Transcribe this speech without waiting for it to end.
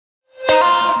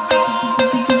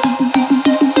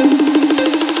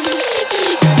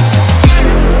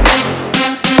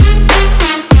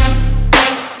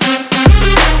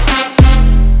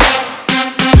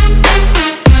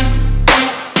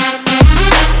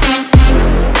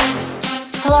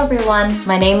everyone,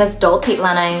 my name is Đỗ Thị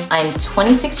Lan Anh. I'm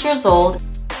 26 years old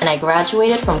and I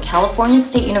graduated from California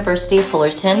State University,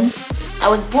 Fullerton. I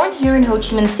was born here in Ho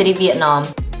Chi Minh City, Vietnam,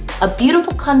 a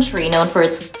beautiful country known for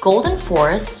its golden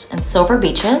forests and silver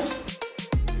beaches.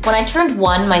 When I turned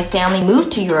 1, my family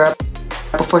moved to Europe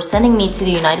before sending me to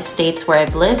the United States, where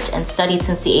I've lived and studied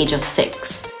since the age of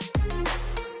 6.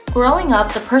 Growing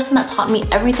up, the person that taught me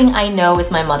everything I know is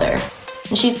my mother.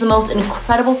 And she's the most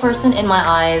incredible person in my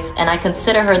eyes, and I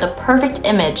consider her the perfect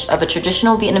image of a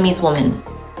traditional Vietnamese woman.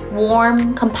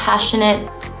 Warm, compassionate,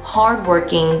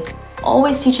 hardworking,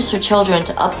 always teaches her children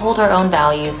to uphold our own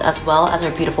values as well as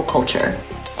our beautiful culture.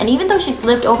 And even though she's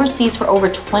lived overseas for over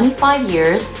 25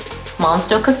 years, Mom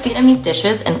still cooks Vietnamese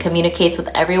dishes and communicates with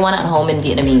everyone at home in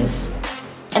Vietnamese.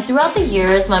 And throughout the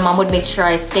years, my mom would make sure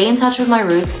I stay in touch with my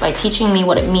roots by teaching me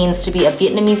what it means to be a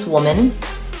Vietnamese woman.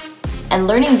 And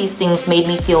learning these things made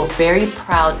me feel very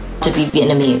proud to be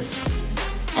Vietnamese.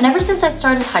 And ever since I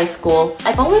started high school,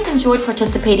 I've always enjoyed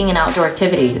participating in outdoor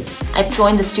activities. I've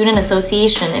joined the Student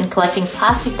Association in collecting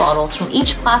plastic bottles from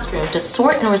each classroom to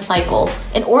sort and recycle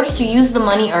in order to use the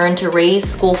money earned to raise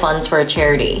school funds for a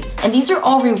charity. And these are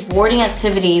all rewarding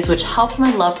activities which help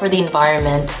my love for the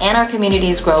environment and our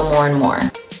communities grow more and more.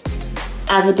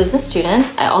 As a business student,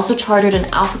 I also chartered an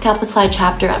Alpha Kappa Psi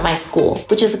chapter at my school,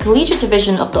 which is a collegiate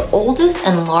division of the oldest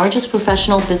and largest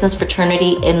professional business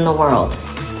fraternity in the world.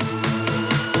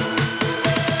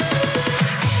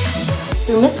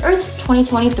 Through Miss Earth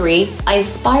 2023, I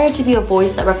aspire to be a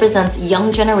voice that represents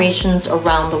young generations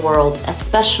around the world,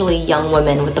 especially young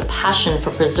women with a passion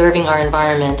for preserving our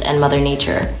environment and Mother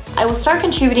Nature. I will start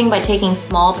contributing by taking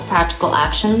small but practical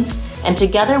actions, and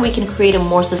together we can create a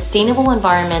more sustainable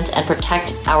environment and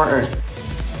protect our Earth.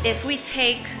 If we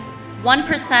take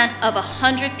 1% of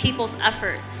 100 people's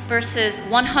efforts versus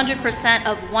 100%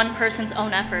 of one person's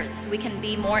own efforts, we can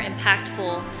be more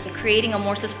impactful in creating a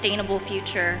more sustainable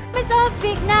future. Miss Earth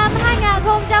Việt Nam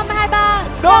 2023,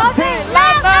 Đỗ Thị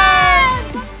Lan Anh!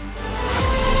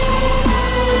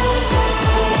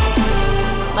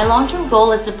 My long-term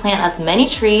goal is to plant as many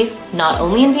trees, not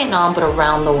only in Vietnam, but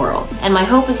around the world. And my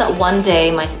hope is that one day,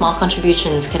 my small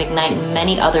contributions can ignite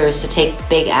many others to take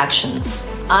big actions.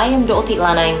 I am Đỗ Thị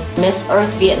Lan Anh, Miss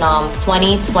Earth Vietnam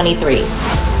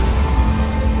 2023.